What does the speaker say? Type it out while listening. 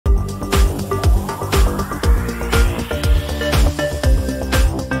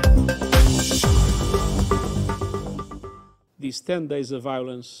These 10 days of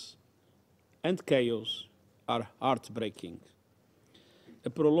violence and chaos are heartbreaking. A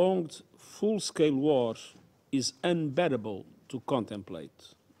prolonged, full-scale war is unbearable to contemplate.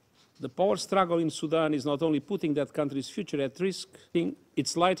 The power struggle in Sudan is not only putting that country's future at risk,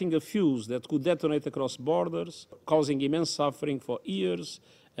 it's lighting a fuse that could detonate across borders, causing immense suffering for years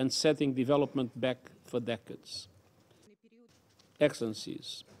and setting development back for decades.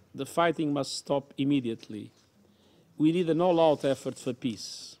 Excellencies, the fighting must stop immediately. We need an all-out effort for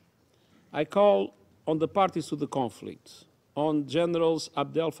peace. I call on the parties to the conflict, on Generals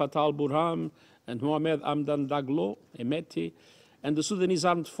Abdel Fattah al-Burhan and Mohamed Hamdan Daglo, Hemedti, and the Sudanese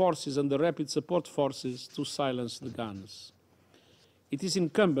Armed Forces and the Rapid Support Forces to silence the guns. It is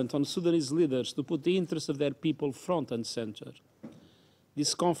incumbent on Sudanese leaders to put the interests of their people front and center.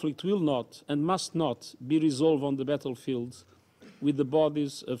 This conflict will not and must not be resolved on the battlefield with the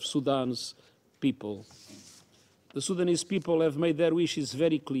bodies of Sudan's people. The Sudanese people have made their wishes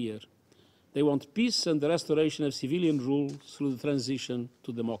very clear. They want peace and the restoration of civilian rule through the transition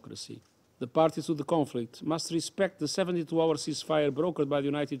to democracy. The parties to the conflict must respect the 72-hour ceasefire brokered by the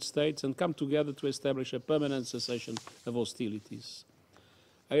United States and come together to establish a permanent cessation of hostilities.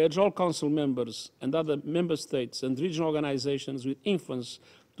 I urge all Council members and other member states and regional organizations with influence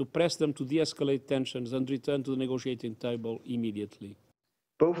to press them to de-escalate tensions and return to the negotiating table immediately.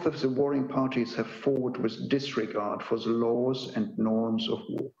 Both of the warring parties have fought with disregard for the laws and norms of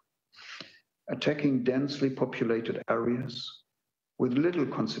war, attacking densely populated areas with little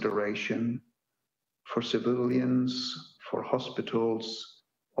consideration for civilians, for hospitals,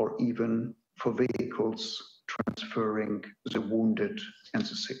 or even for vehicles transferring the wounded and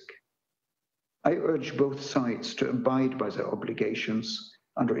the sick. I urge both sides to abide by their obligations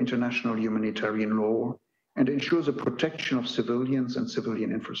under international humanitarian law and ensure the protection of civilians and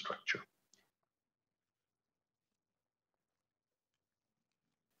civilian infrastructure.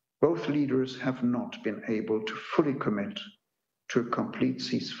 Both leaders have not been able to fully commit to a complete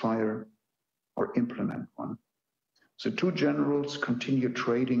ceasefire or implement one. The two generals continue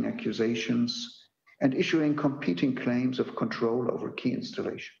trading accusations and issuing competing claims of control over key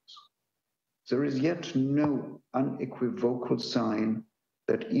installations. There is yet no unequivocal sign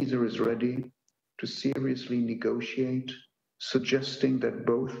that either is ready to seriously negotiate, suggesting that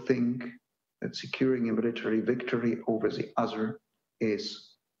both think that securing a military victory over the other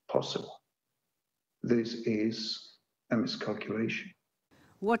is possible. This is a miscalculation.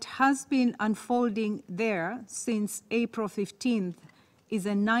 What has been unfolding there since April 15th is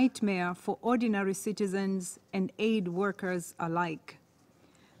a nightmare for ordinary citizens and aid workers alike.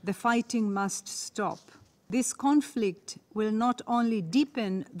 The fighting must stop. This conflict will not only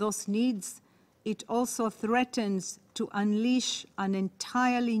deepen those needs, it also threatens to unleash an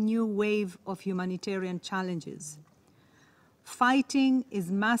entirely new wave of humanitarian challenges. Fighting is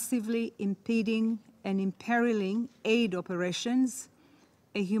massively impeding and imperiling aid operations.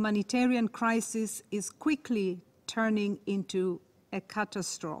 A humanitarian crisis is quickly turning into a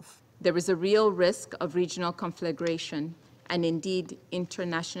catastrophe. There is a real risk of regional conflagration and indeed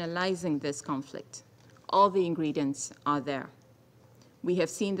internationalizing this conflict. All the ingredients are there. We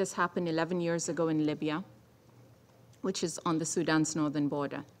have seen this happen 11 years ago in Libya, which is on the Sudan's northern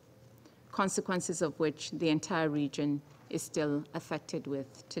border, consequences of which the entire region is still affected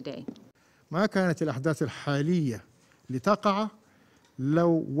with today. ما كانت الأحداث الحالية لتقع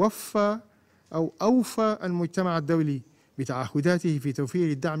لو وفى أو أوفى المجتمع الدولي بتعهداته في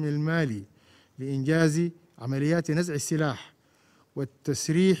توفير الدعم المالي لإنجاز عمليات نزع السلاح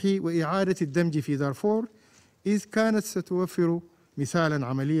والتسريح وإعادة الدمج في دارفور، إذ كانت ستوفر مثالاً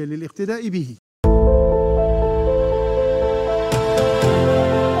عملياً للاقتداء به.